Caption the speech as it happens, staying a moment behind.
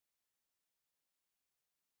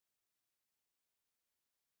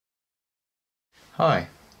Hi,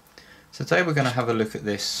 so today we're going to have a look at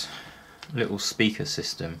this little speaker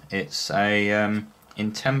system. It's a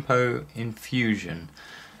Intempo Infusion.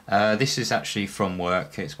 This is actually from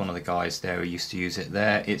work. It's one of the guys there who used to use it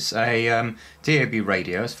there. It's a DAB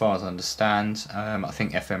radio as far as I understand, I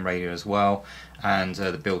think FM radio as well, and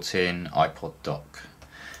the built-in iPod dock.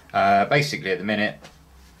 Basically at the minute,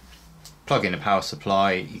 plug in a power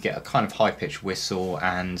supply, you get a kind of high-pitched whistle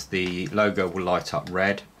and the logo will light up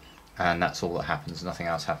red, and that's all that happens, nothing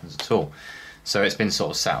else happens at all. So it's been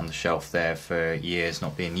sort of sat on the shelf there for years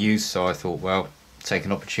not being used, so I thought, well, take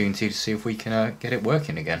an opportunity to see if we can get it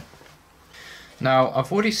working again. Now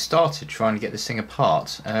I've already started trying to get this thing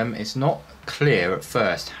apart. It's not clear at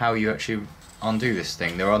first how you actually undo this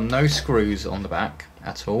thing. There are no screws on the back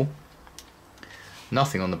at all,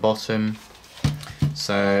 nothing on the bottom,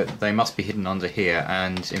 so they must be hidden under here,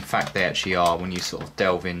 and in fact they actually are. When you sort of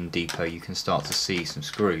delve in deeper you can start to see some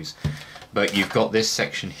screws, but you've got this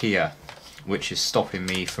section here which is stopping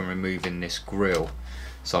me from removing this grill.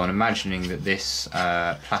 So I'm imagining that this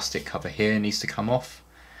plastic cover here needs to come off.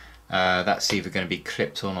 That's either going to be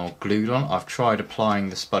clipped on or glued on. I've tried applying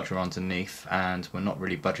the spudger underneath and we're not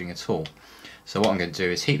really budging at all. So what I'm going to do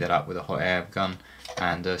is heat that up with a hot air gun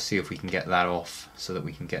and see if we can get that off so that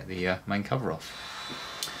we can get the main cover off.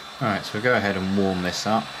 Alright, so we'll go ahead and warm this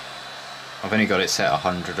up. I've only got it set at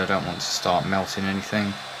 100, I don't want to start melting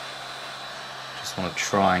anything. Just want to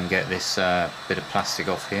try and get this bit of plastic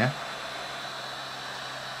off here.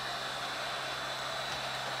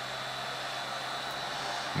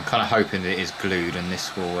 I'm kind of hoping that it is glued and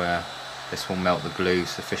this will melt the glue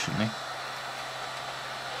sufficiently.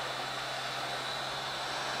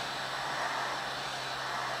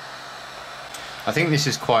 I think this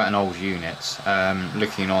is quite an old unit.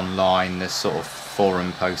 Looking online, there's sort of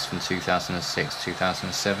forum posts from 2006,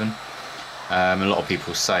 2007. A lot of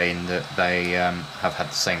people saying that they have had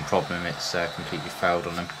the same problem. It's completely failed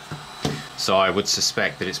on them. So I would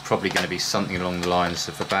suspect that it's probably going to be something along the lines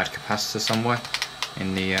of a bad capacitor somewhere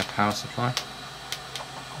in the power supply.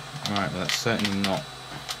 Right, well that's certainly not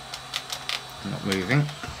moving.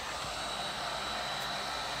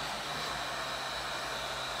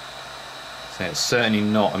 So it's certainly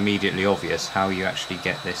not immediately obvious how you actually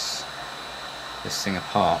get this thing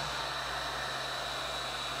apart,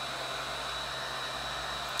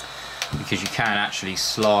 because you can actually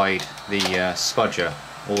slide the spudger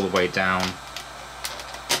all the way down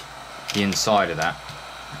the inside of that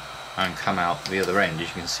and come out the other end, as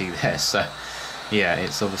you can see there. So yeah,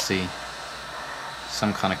 it's obviously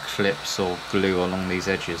some kind of clips or glue along these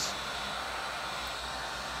edges.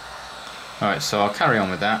 Alright, so I'll carry on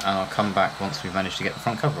with that and I'll come back once we've managed to get the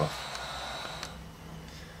front cover off.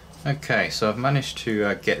 Okay, so I've managed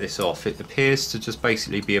to get this off. It appears to just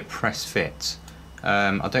basically be a press fit.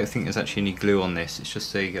 I don't think there's actually any glue on this. It's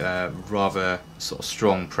just a rather sort of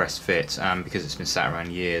strong press fit, because it's been sat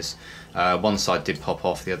around years. One side did pop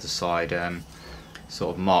off, the other side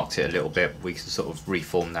sort of marked it a little bit. We can sort of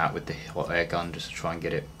reform that with the hot air gun just to try and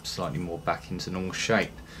get it slightly more back into normal shape.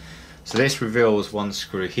 So this reveals one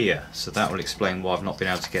screw here, so that will explain why I've not been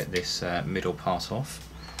able to get this middle part off.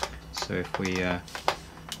 So if we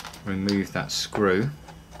remove that screw,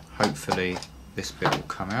 hopefully this bit will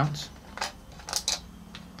come out.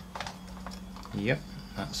 Yep,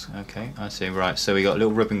 that's okay, I see. Right, so we got a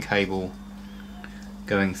little ribbon cable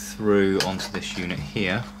going through onto this unit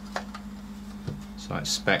here. So I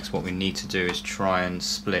expect what we need to do is try and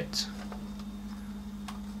split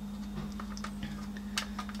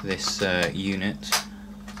this unit.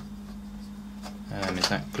 Is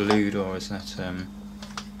that glued or is that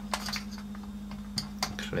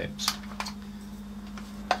clipped? So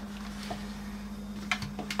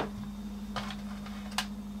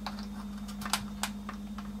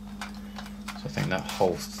I think that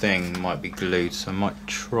whole thing might be glued, so I might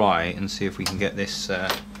try and see if we can get this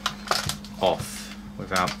off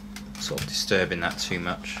without sort of disturbing that too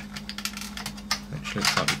much, which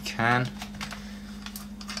looks like we can.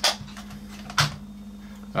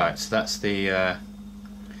 Right, so that's the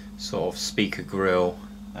sort of speaker grill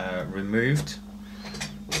removed.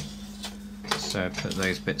 So put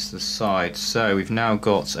those bits to the side. So we've now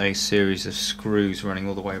got a series of screws running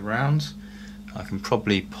all the way around. I can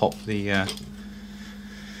probably pop the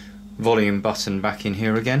volume button back in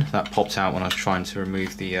here again. That popped out when I was trying to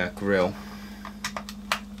remove the grill.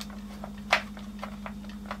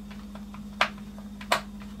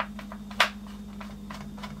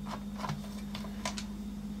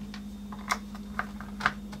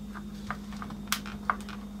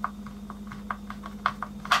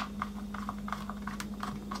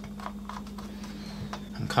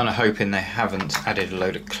 kind of hoping they haven't added a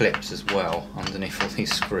load of clips as well underneath all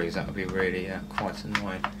these screws. That would be really quite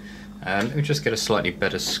annoying. Let me just get a slightly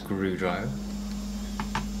better screwdriver.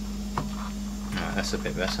 Right, that's a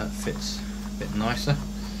bit better, it fits a bit nicer.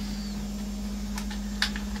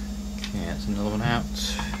 Okay, that's another one out.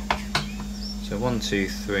 So 1, 2,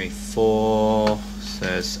 3, 4, so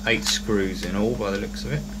there's 8 screws in all by the looks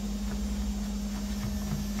of it.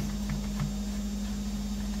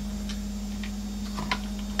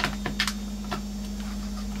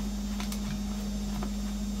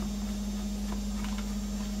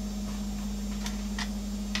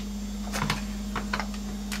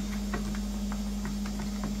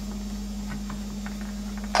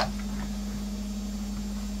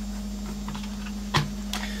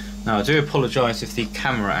 Now I do apologise if the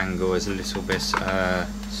camera angle is a little bit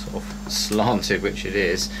sort of slanted, which it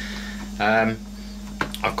is. I've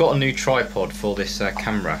got a new tripod for this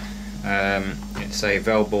camera. It's a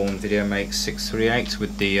Velborn VideoMake 638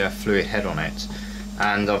 with the fluid head on it,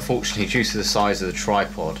 and unfortunately due to the size of the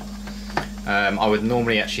tripod, I would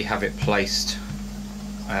normally actually have it placed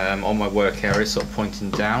on my work area, sort of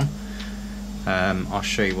pointing down. I'll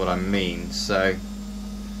show you what I mean. So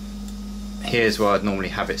here's where I'd normally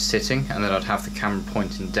have it sitting, and then I'd have the camera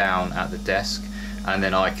pointing down at the desk, and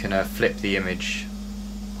then I can flip the image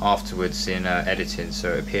afterwards in editing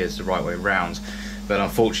so it appears the right way round. But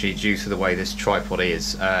unfortunately, due to the way this tripod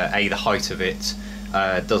is, A, the height of it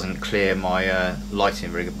doesn't clear my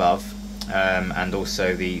lighting rig above, and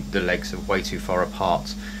also the legs are way too far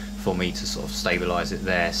apart for me to sort of stabilise it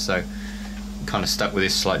there. So I'm kind of stuck with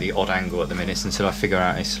this slightly odd angle at the minute until I figure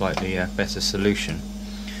out a slightly better solution.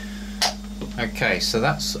 Okay, so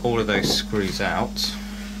that's all of those screws out,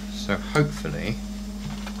 so hopefully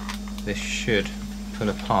this should pull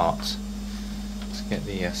apart. Let's get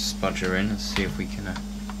the spudger in and see if we can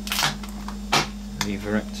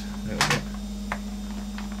lever it a little bit.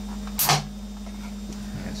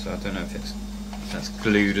 Yeah, so I don't know if that's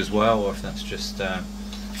glued as well, or if that's just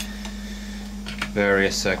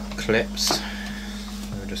various clips. So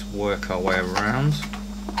we'll just work our way around.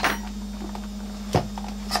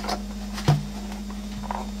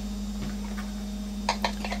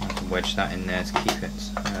 Wedge that in there to keep it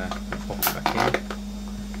pop it back in.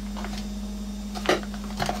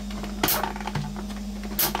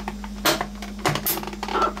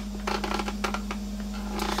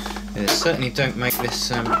 They certainly don't make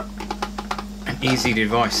this an easy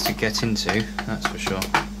device to get into, that's for sure.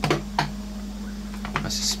 I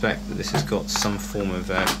suspect that this has got some form of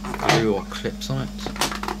glue or clips on it.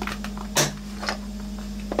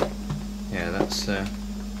 Yeah, that's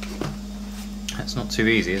not too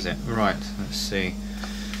easy, is it? Right, let's see.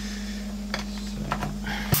 So,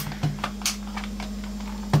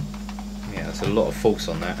 yeah, there's a lot of force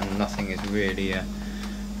on that and nothing is really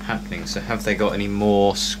happening. So have they got any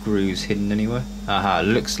more screws hidden anywhere? Aha,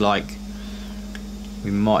 looks like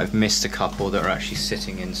we might have missed a couple that are actually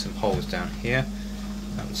sitting in some holes down here.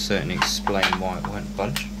 That would certainly explain why it won't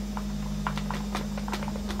budge.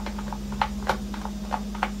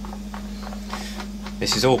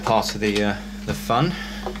 This is all part of the fun,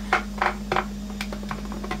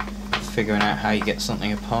 figuring out how you get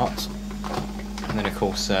something apart, and then of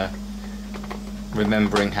course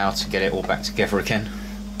remembering how to get it all back together again.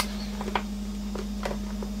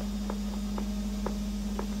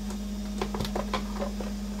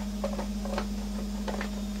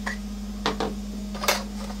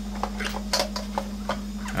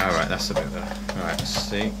 Alright, that's a bit better. Alright, let's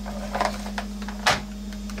see.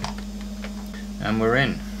 And we're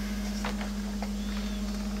in.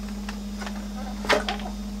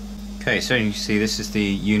 Okay, so you see this is the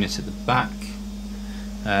unit at the back.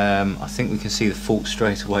 I think we can see the fault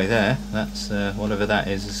straight away there. That's whatever that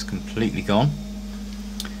is completely gone.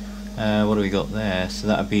 What do we got there? So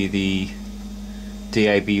that would be the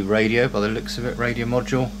DAB radio by the looks of it, radio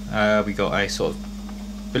module. We got a sort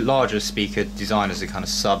of bit larger speaker designed as a kind of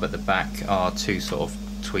sub at the back. Are two sort of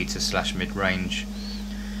tweeter slash mid-range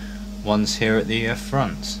ones here at the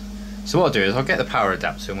front. So what I'll do is I'll get the power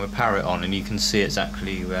adapter and we'll power it on and you can see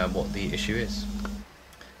exactly what the issue is.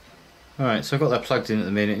 Alright, so I've got that plugged in at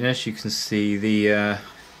the minute, and as you can see the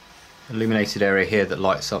illuminated area here that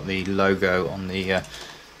lights up the logo on the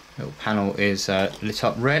little panel is lit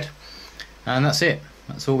up red, and that's it.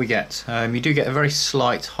 That's all we get. You do get a very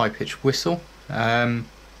slight high-pitched whistle. Yeah,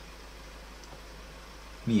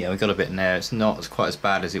 we got a bit in there. It's not quite as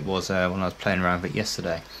bad as it was when I was playing around with it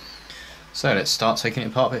yesterday. So let's start taking it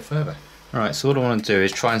apart a bit further. Alright, so what I want to do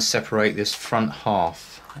is try and separate this front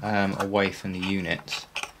half away from the unit.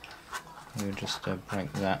 We'll just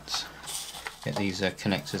break that, get these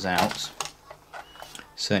connectors out.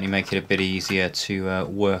 certainly make it a bit easier to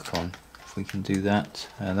work on if we can do that.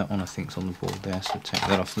 That one I think is on the board there, so take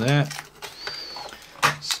that off there.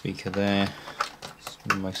 Speaker there, it's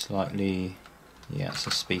most likely, yeah, it's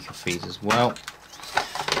a speaker feed as well.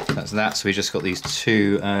 That's that. So we just got these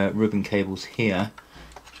two ribbon cables here.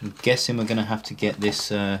 I'm guessing we're going to have to get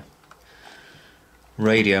this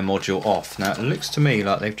radio module off. Now it looks to me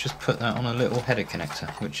like they've just put that on a little header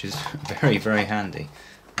connector, which is very, very handy.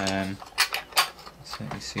 So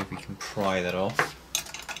let me see if we can pry that off.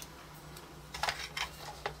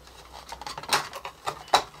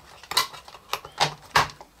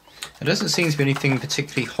 There doesn't seem to be anything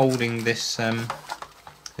particularly holding this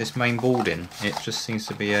this main board in. It just seems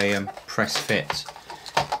to be a press fit.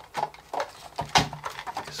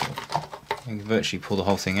 So you can virtually pull the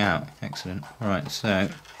whole thing out. Excellent. Alright, so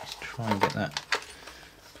let's try and get that.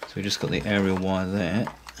 So we just got the aerial wire there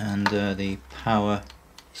and the power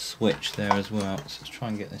switch there as well. So let's try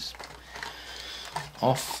and get this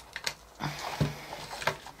off.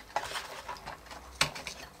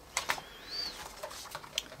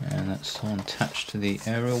 And that's all attached to the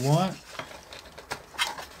aerial wire.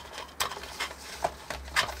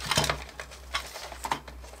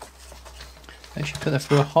 They actually put that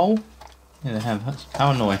through a hole? Yeah, they have. That's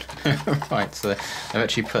how annoying. Right, so they've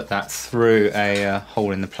actually put that through a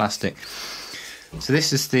hole in the plastic. So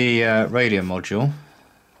this is the radio module.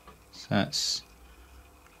 So that's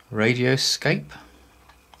Radioscape.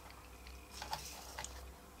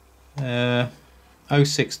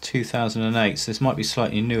 06 2008, so this might be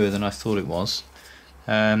slightly newer than I thought it was.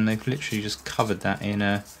 They've literally just covered that in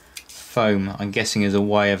a foam, I'm guessing as a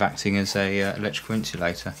way of acting as a electrical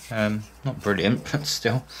insulator. Not brilliant, but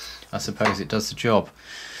still, I suppose it does the job.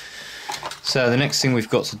 So the next thing we've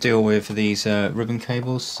got to deal with are these ribbon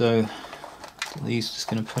cables. So these just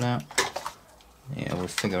going to put out. Yeah, we'll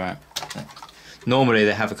figure out. Normally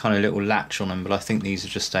they have a kind of little latch on them, but I think these are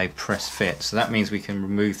just a press fit. So that means we can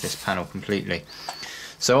remove this panel completely.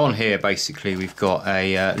 So on here basically we've got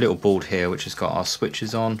a little board here which has got our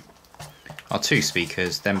switches on, our two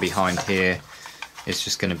speakers, then behind here is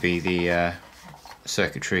just going to be the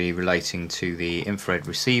circuitry relating to the infrared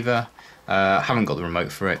receiver. I haven't got the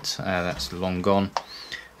remote for it, that's long gone.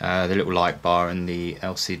 The little light bar and the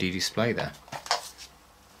LCD display there.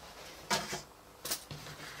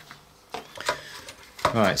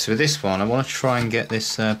 Right, so with this one I want to try and get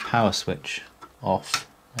this power switch off.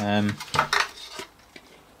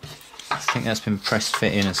 I think that's been press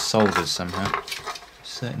fit in and soldered somehow.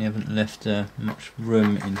 Certainly haven't left much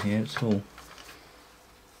room in here at all.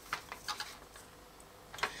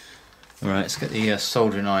 Alright, let's get the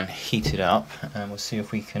soldering iron heated up and we'll see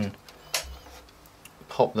if we can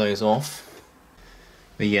pop those off.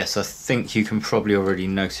 But yes, I think you can probably already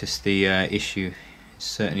notice the issue. It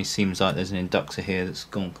certainly seems like there's an inductor here that's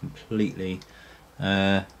gone completely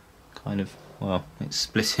kind of, well, it's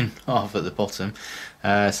split in half at the bottom,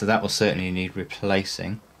 so that will certainly need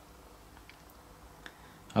replacing.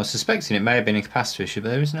 I was suspecting it may have been a capacitor issue, but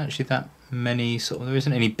there isn't actually that many there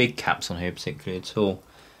isn't any big caps on here particularly at all.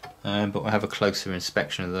 But we'll have a closer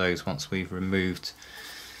inspection of those once we've removed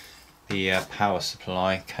the power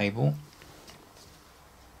supply cable,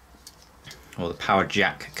 or the power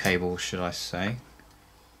jack cable should I say.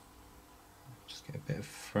 Just get a bit of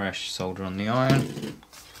fresh solder on the iron.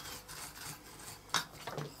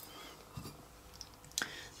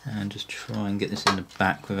 And just try and get this in the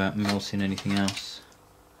back without melting anything else.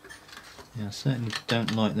 Yeah, I certainly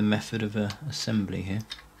don't like the method of assembly here.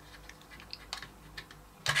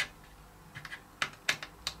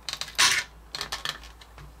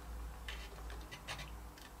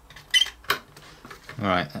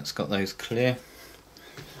 Alright, that's got those clear.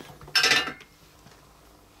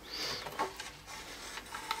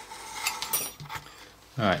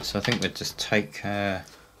 Alright, so I think we'll just take a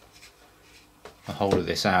hold of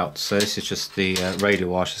this out. So this is just the radio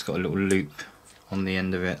wire, it's got a little loop on the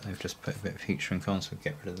end of it. They've just put a bit of heat shrink on, so we'll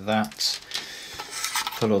get rid of that.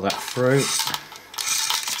 Pull all that through.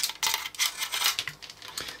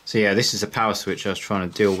 So yeah, this is a power switch I was trying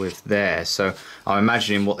to deal with there. So I'm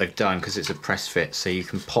imagining what they've done, because it's a press fit, so you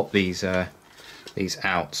can pop these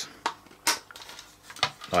out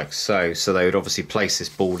like so. So they would obviously place this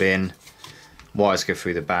board in, wires go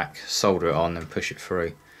through the back, solder it on and push it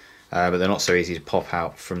through. But they're not so easy to pop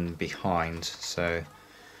out from behind, so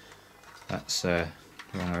that's the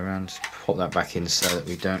wrong way around. Pop that back in so that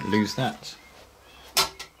we don't lose that.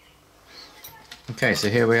 Okay, so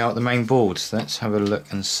here we are at the main board. So let's have a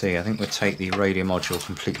look and see. I think we'll take the radio module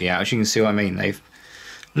completely out. As you can see what I mean,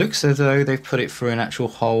 looks as though they've put it through an actual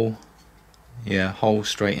hole. Yeah, hole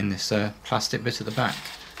straight in this plastic bit at the back.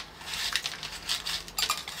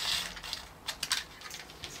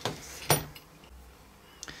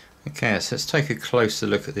 Okay, so let's take a closer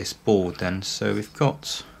look at this board then. So we've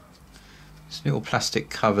got this little plastic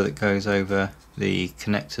cover that goes over the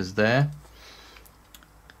connectors there.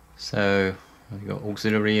 So we've got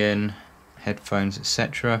auxiliary in, headphones,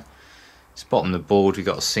 etc. It's bottom of the board. We've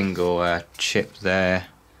got a single chip there.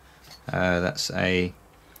 That's a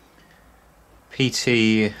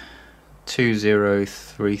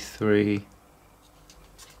PT2033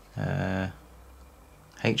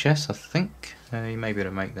 HS, I think. You may be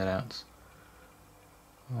able to make that out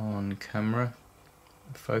on camera.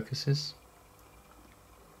 Focuses.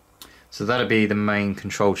 So that'll be the main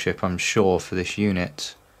control chip, I'm sure, for this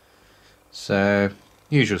unit. So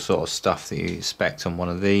usual sort of stuff that you expect on one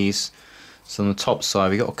of these. So on the top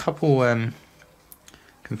side, we've got a couple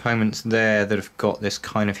components there that have got this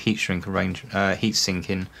kind of heat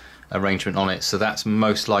sinking arrangement on it. So that's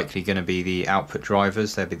most likely going to be the output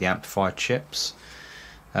drivers. They'll be the amplifier chips.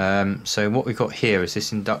 So what we've got here is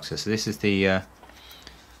this inductor. So this is the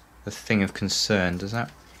thing of concern. Does that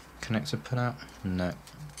connector put out? No.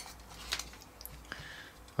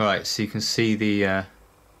 Right. So you can see the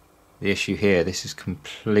issue here. This is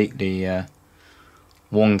completely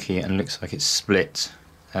wonky and looks like it's split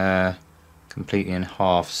completely in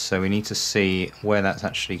half. So we need to see where that's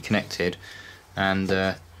actually connected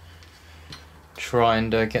and try and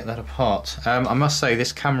get that apart. I must say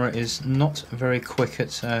this camera is not very quick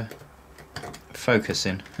at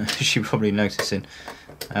focusing, as you're probably noticing.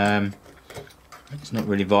 It's not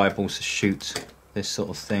really viable to shoot this sort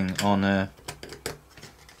of thing on a...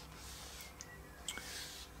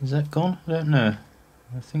 Is that gone? I don't know.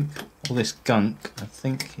 I think all this gunk, I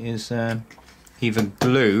think, is either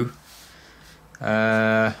glue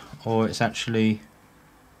or it's actually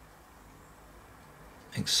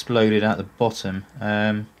exploded out the bottom.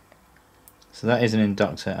 So that is an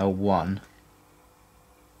inductor L1.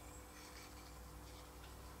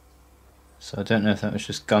 So I don't know if that was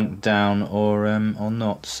just gunked down or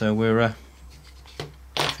not. So we're I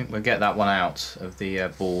think we'll get that one out of the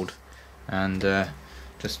board and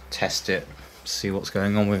just test it, see what's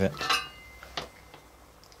going on with it.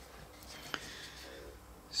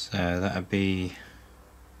 So that would be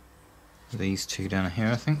these two down here,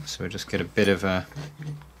 I think. So we'll just get a bit of a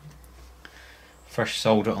fresh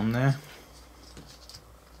solder on there.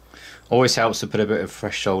 Always helps to put a bit of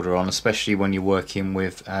fresh solder on, especially when you're working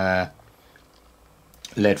with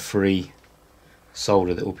lead-free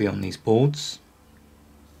solder that will be on these boards.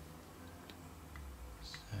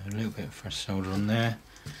 So a little bit of fresh solder on there.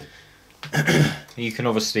 You can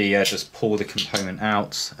obviously just pull the component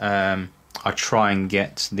out. I try and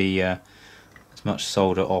get the as much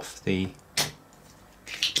solder off the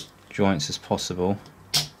joints as possible.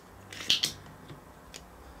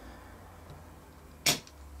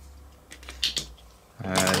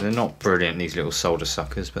 They're not brilliant, these little solder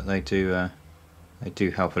suckers, but they do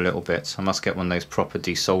help a little bit. So I must get one of those proper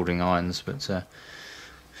desoldering irons, but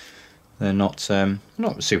they're not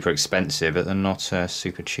super expensive, but they're not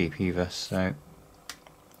super cheap either. So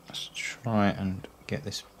let's try and get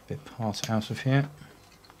this bit part out of here.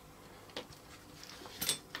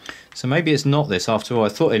 So maybe it's not this after all. I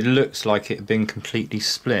thought it looks like it had been completely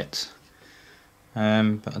split,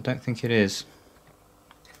 but I don't think it is.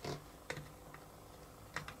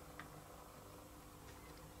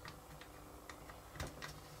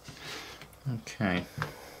 Okay.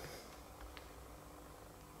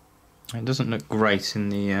 It doesn't look great in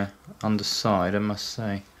the underside, I must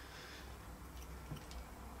say.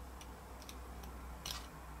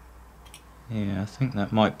 Yeah, I think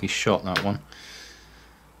that might be shot, that one.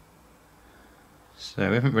 So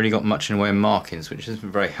we haven't really got much in the way of markings, which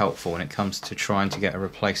isn't very helpful when it comes to trying to get a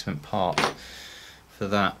replacement part for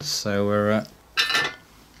that. So we're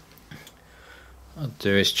what I'll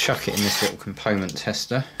do is chuck it in this little component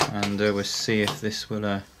tester, and we'll see if this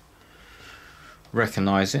will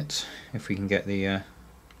recognise it, if we can get the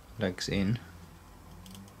legs in.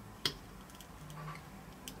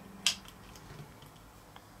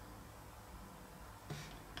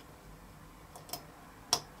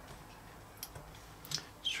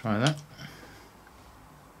 Let's try that.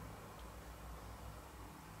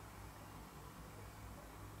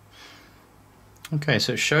 Okay,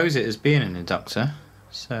 so it shows it as being an inductor,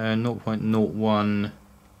 so 0.01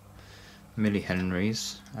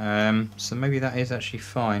 millihenries. So maybe that is actually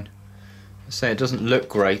fine. I say it doesn't look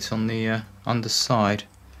great on the underside.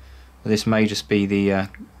 This may just be the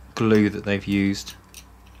glue that they've used.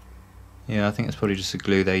 Yeah, I think it's probably just the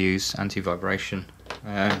glue they use, anti-vibration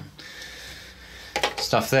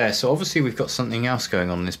stuff there. So obviously we've got something else going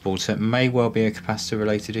on this board, so it may well be a capacitor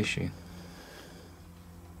related issue.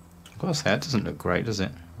 I've got to say, it doesn't look great, does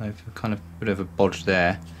it? They've kind of a bit of a bodge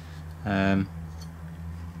there. Yeah,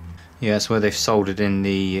 that's where they've soldered in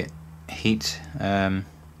the heat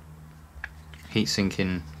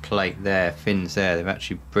sinking plate there, fins there. They've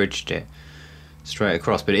actually bridged it straight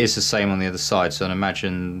across, but it is the same on the other side, so I'd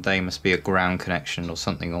imagine they must be a ground connection or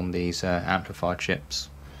something on these amplifier chips,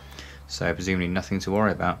 so presumably nothing to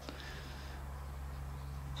worry about.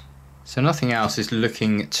 So nothing else is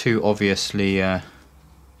looking too obviously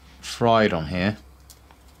fried on here,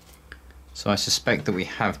 so I suspect that we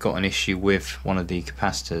have got an issue with one of the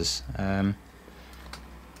capacitors.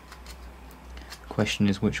 Question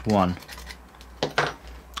is which one.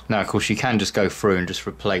 Now of course you can just go through and just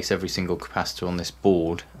replace every single capacitor on this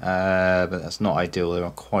board, but that's not ideal. There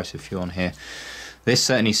are quite a few on here. This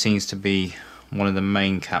certainly seems to be one of the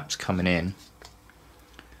main caps coming in,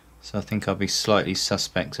 so I think I'll be slightly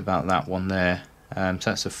suspect about that one there. So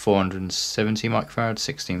that's a 470 microfarad,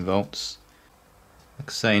 16 volts. Like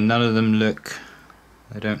I say, none of them they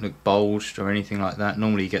don't look bulged or anything like that.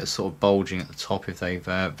 Normally you get a sort of bulging at the top if they've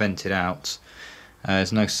vented out.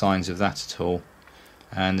 There's no signs of that at all.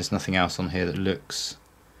 And there's nothing else on here that looks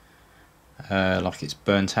like it's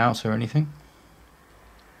burnt out or anything.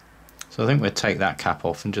 So I think we'll take that cap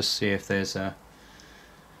off and just see if there's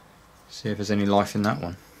any life in that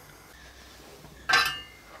one.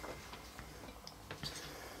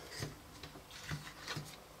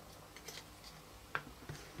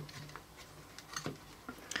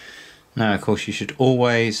 Now of course you should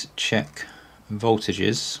always check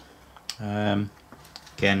voltages. Again,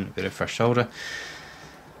 a bit of fresh solder.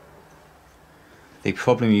 The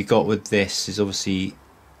problem you got with this is obviously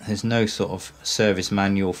there's no sort of service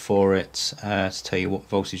manual for it to tell you what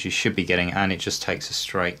voltage you should be getting, and it just takes a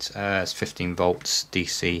straight it's 15 volts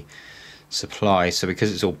DC supply. So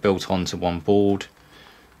because it's all built onto one board,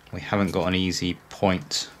 we haven't got an easy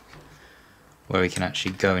point where we can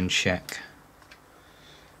actually go and check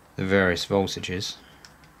the various voltages.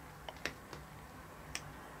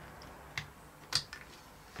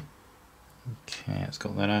 Okay, let's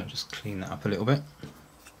got that out, just clean that up a little bit.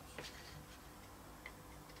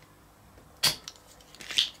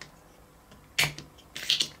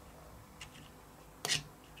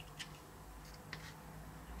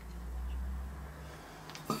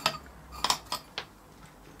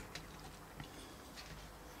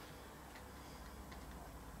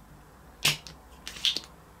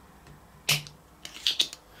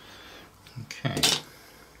 Okay.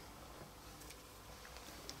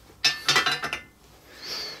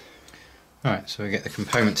 Alright, so we get the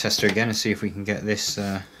component tester again and see if we can get this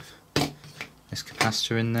this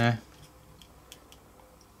capacitor in there.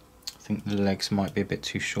 I think the legs might be a bit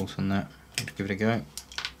too short on that. Let's give it a go.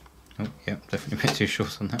 Oh, yeah, definitely a bit too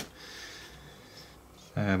short on that.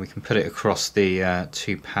 We can put it across the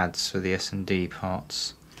two pads for the S&D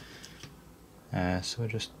parts. So we'll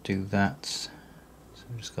just do that. So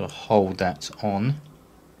we've just got to hold that on.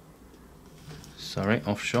 Sorry,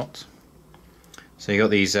 off shot. So you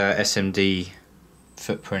got these SMD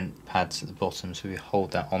footprint pads at the bottom, so we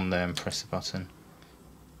hold that on there and press the button.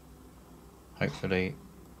 Hopefully.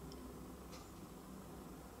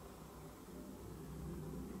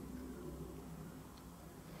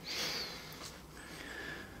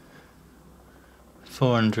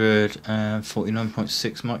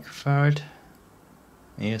 $449.6 microfarad.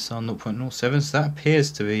 ESR 0.07. So that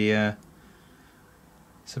appears to be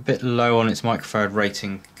it's a bit low on its microfarad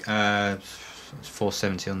rating. It's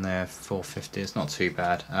 470 on there, 450. It's not too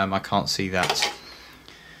bad. I can't see that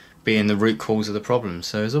being the root cause of the problem.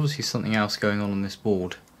 So there's obviously something else going on this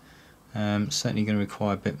board. Certainly going to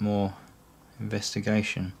require a bit more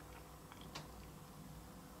investigation.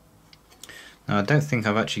 Now I don't think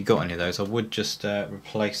I've actually got any of those. I would just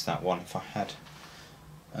replace that one if I had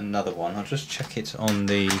another one. I'll just check it on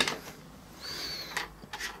the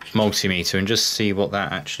multimeter and just see what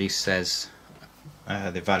that actually says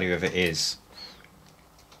the value of it is.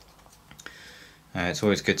 It's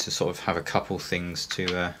always good to sort of have a couple things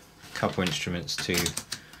to, couple instruments to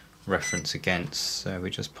reference against. So we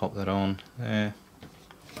just pop that on there.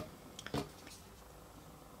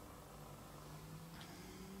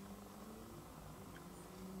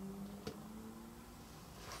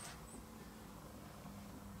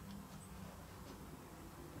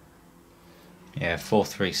 Yeah,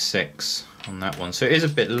 436 on that one. So it is a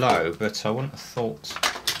bit low, but I wouldn't have thought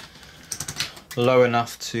low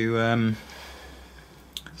enough to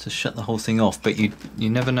shut the whole thing off. But you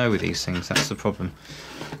never know with these things. That's the problem.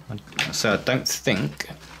 So I don't think.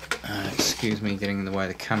 Excuse me, getting in the way of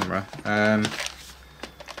the camera. I've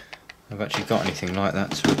actually got anything like that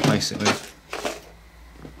to replace it with.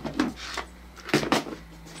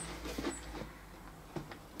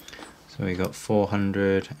 So So we got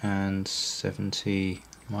 470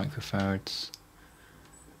 microfarads.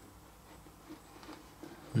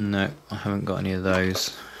 No, I haven't got any of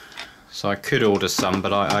those. So I could order some,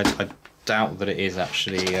 but I doubt that it is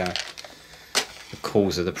actually the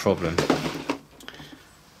cause of the problem.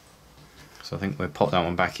 So I think we'll pop that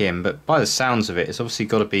one back in. But by the sounds of it, it's obviously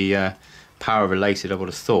got to be power related, I would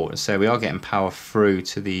have thought. So we are getting power through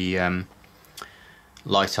to the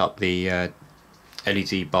light up the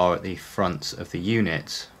LED bar at the front of the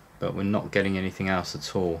unit, but we're not getting anything else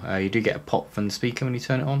at all. You do get a pop from the speaker when you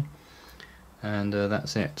turn it on, and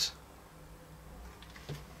that's it.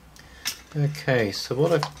 Okay, so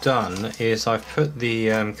what I've done is I've put the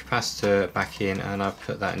capacitor back in, and I've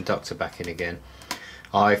put that inductor back in again.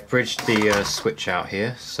 I've bridged the switch out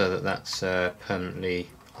here so that that's permanently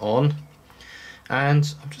on,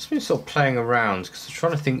 and I've just been sort of playing around because I'm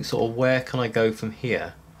trying to think sort of where can I go from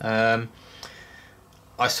here.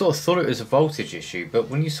 I sort of thought it was a voltage issue, but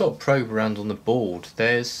when you sort of probe around on the board,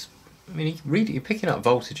 there's, I mean, you're picking up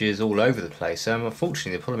voltages all over the place.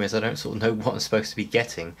 Unfortunately, the problem is I don't sort of know what I'm supposed to be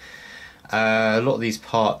getting. A lot of these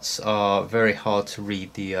parts are very hard to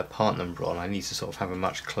read the part number on. I need to sort of have a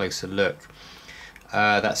much closer look.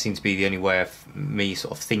 That seems to be the only way of me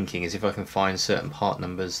sort of thinking, is if I can find certain part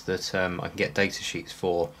numbers that I can get data sheets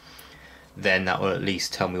for, then that will at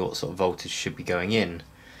least tell me what sort of voltage should be going in.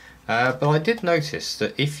 But I did notice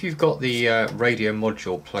that if you've got the radio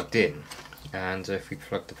module plugged in, and if we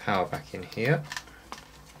plug the power back in here,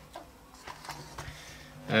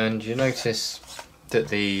 and you notice that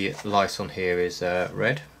the light on here is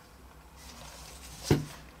red.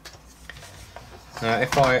 Now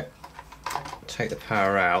if I take the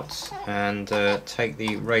power out and take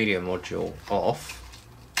the radio module off,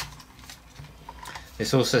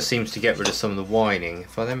 this also seems to get rid of some of the whining.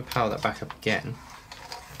 If I then power that back up again,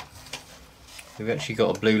 we've actually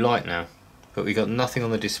got a blue light now, but we've got nothing on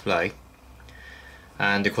the display,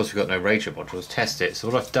 and of course we've got no radio modules to test it. So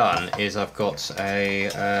what I've done is I've got a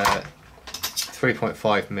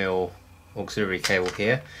 3.5mm auxiliary cable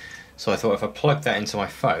here, so I thought if I plug that into my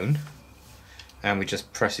phone and we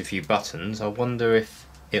just press a few buttons, I wonder if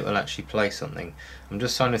it will actually play something. I'm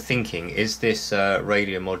just kind of thinking, is this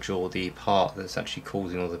radio module the part that's actually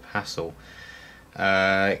causing all the hassle?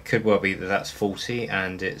 It could well be that that's faulty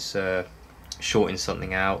and it's shorting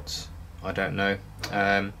something out. I don't know.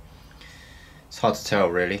 It's hard to tell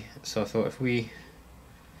really. So I thought if we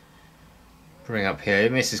bring up here,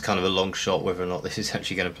 this is kind of a long shot whether or not this is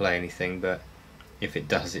actually going to play anything, but if it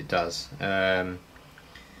does, it does.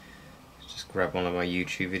 Just grab one of my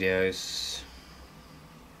YouTube videos.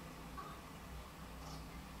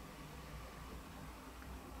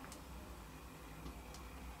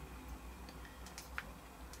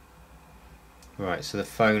 Right, so the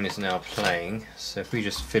phone is now playing, so if we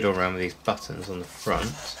just fiddle around with these buttons on the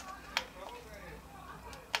front,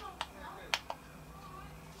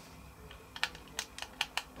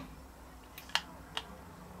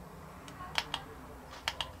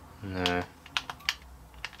 no,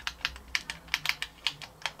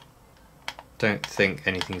 don't think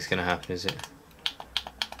anything's going to happen, is it?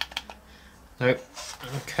 Nope.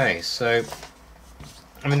 Okay, so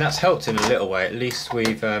I mean that's helped in a little way. At least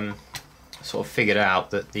we've sort of figured out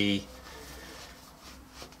that the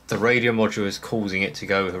radio module is causing it to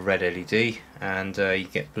go with a red LED, and you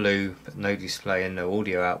get blue but no display and no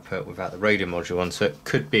audio output without the radio module on. So it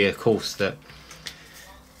could be, of course, that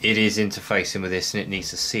it is interfacing with this and it needs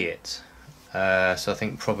to see it. So I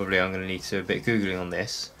think probably I'm going to need to do a bit of googling on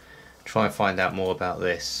this, try and find out more about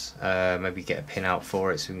this, maybe get a pin out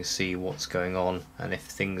for it so we can see what's going on and if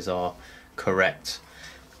things are correct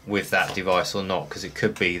with that device or not, because it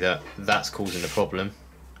could be that that's causing the problem,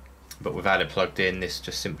 but without it plugged in this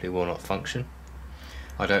just simply will not function.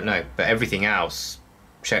 I don't know, but everything else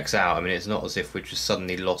checks out. I mean, it's not as if we just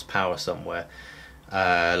suddenly lost power somewhere,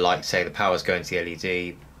 like say the power's going to the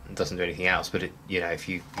LED and doesn't do anything else, but it, you know, if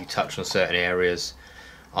you touch on certain areas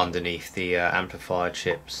underneath the amplifier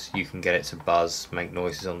chips, you can get it to buzz, make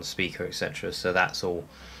noises on the speaker, etc. So that's all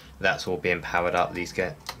being powered up. These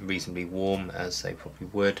get reasonably warm, as they probably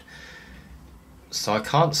would. So I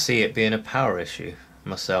can't see it being a power issue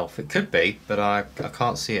myself. It could be, but I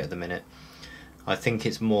can't see it at the minute. I think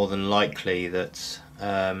it's more than likely that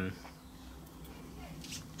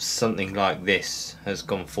something like this has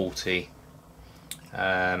gone faulty,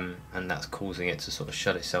 and that's causing it to sort of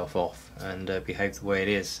shut itself off and behave the way it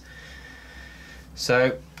is.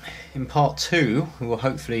 So in part 2 we will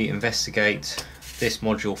hopefully investigate this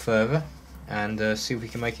module further and see if we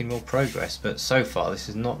can make any more progress, but so far this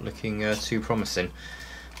is not looking too promising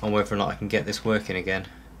on whether or not I can get this working again.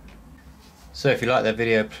 So if you like that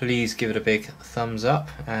video, please give it a big thumbs up,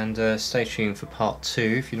 and stay tuned for part 2.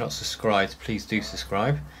 If you're not subscribed, please do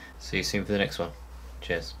subscribe. See you soon for the next one.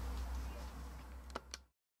 Cheers.